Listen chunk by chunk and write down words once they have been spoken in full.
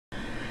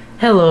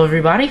Hello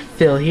everybody,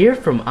 Phil here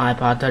from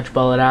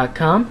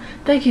iPodTouchBaller.com.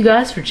 Thank you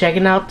guys for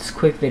checking out this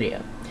quick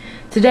video.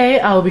 Today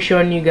I will be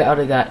showing you how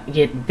to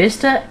get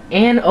Vista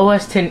and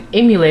OS X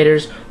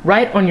emulators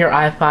right on your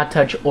iPod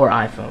Touch or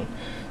iPhone.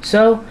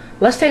 So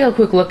let's take a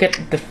quick look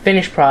at the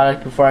finished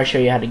product before I show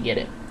you how to get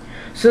it.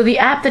 So the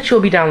app that you'll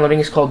be downloading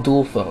is called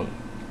Dual Phone.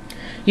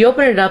 You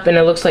open it up and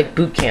it looks like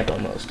boot camp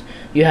almost.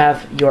 You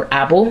have your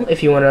Apple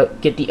if you want to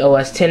get the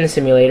OS X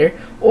simulator,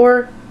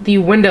 or the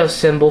Windows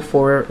symbol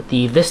for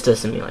the Vista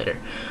simulator.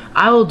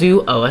 I will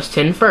do OS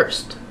X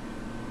first.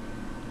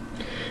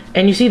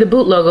 And you see the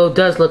boot logo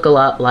does look a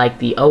lot like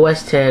the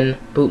OS X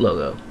boot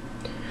logo.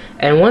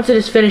 And once it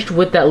is finished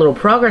with that little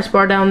progress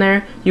bar down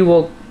there, you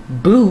will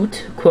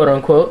boot, quote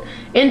unquote,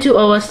 into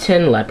OS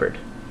X Leopard.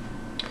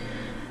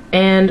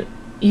 And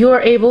you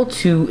are able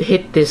to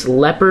hit this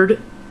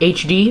Leopard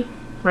HD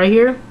right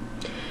here,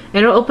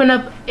 and it'll open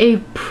up a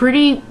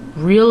pretty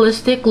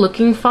realistic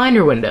looking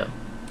Finder window,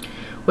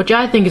 which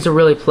I think is a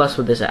really plus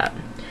with this app.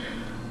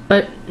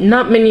 But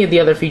not many of the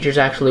other features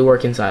actually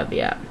work inside of the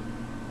app,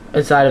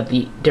 inside of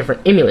the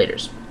different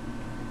emulators.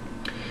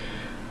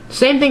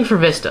 Same thing for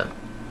Vista.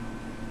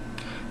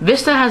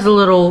 Vista has a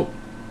little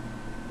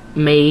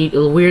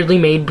weirdly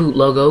made boot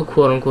logo,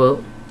 quote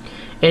unquote,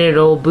 and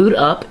it'll boot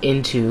up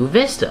into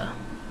Vista,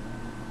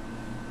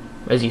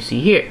 as you see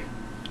here.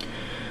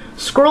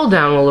 Scroll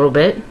down a little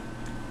bit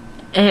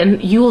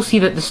and you will see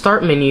that the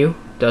start menu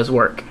does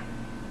work.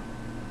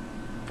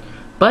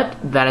 But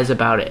that is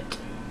about it.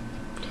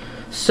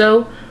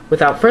 So,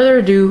 without further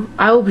ado,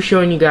 I will be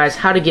showing you guys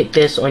how to get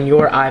this on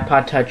your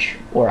iPod Touch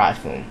or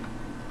iPhone.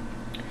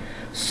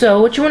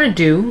 So, what you want to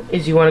do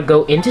is you want to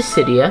go into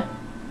Cydia,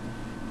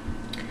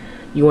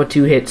 you want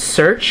to hit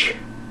search,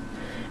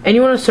 and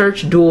you want to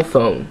search Dual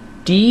Phone.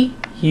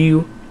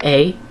 D-U-A-L-P-H-O-N-E.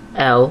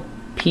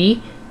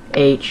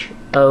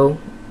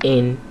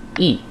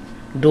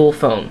 Dual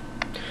Phone.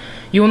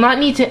 You will not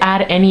need to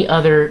add any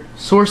other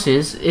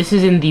sources. This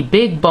is in the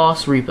Big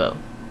Boss repo,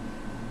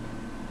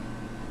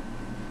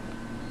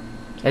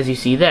 as you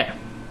see there.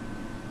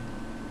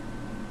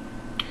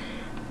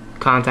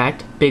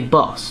 Contact Big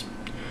Boss.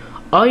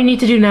 All you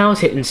need to do now is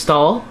hit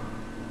install,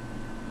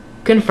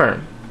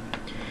 confirm,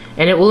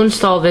 and it will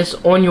install this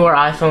on your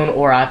iPhone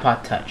or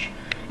iPod Touch.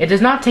 It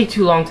does not take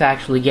too long to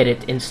actually get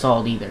it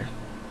installed either.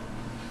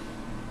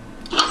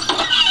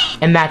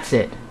 And that's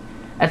it.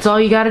 That's all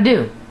you gotta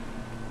do.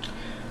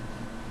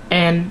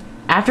 And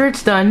after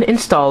it's done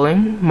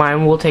installing,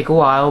 mine will take a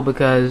while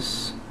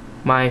because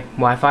my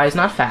Wi-Fi is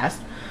not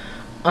fast,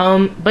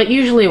 but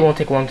usually it won't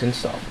take long to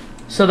install.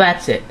 So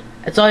that's it.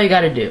 That's all you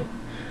gotta do.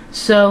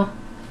 So,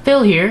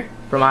 Phil here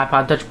from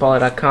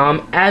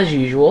iPodTouchBaller.com, as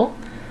usual.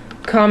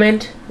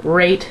 Comment,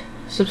 rate,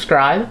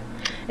 subscribe,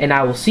 and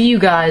I will see you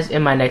guys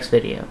in my next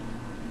video.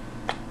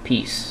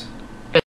 Peace.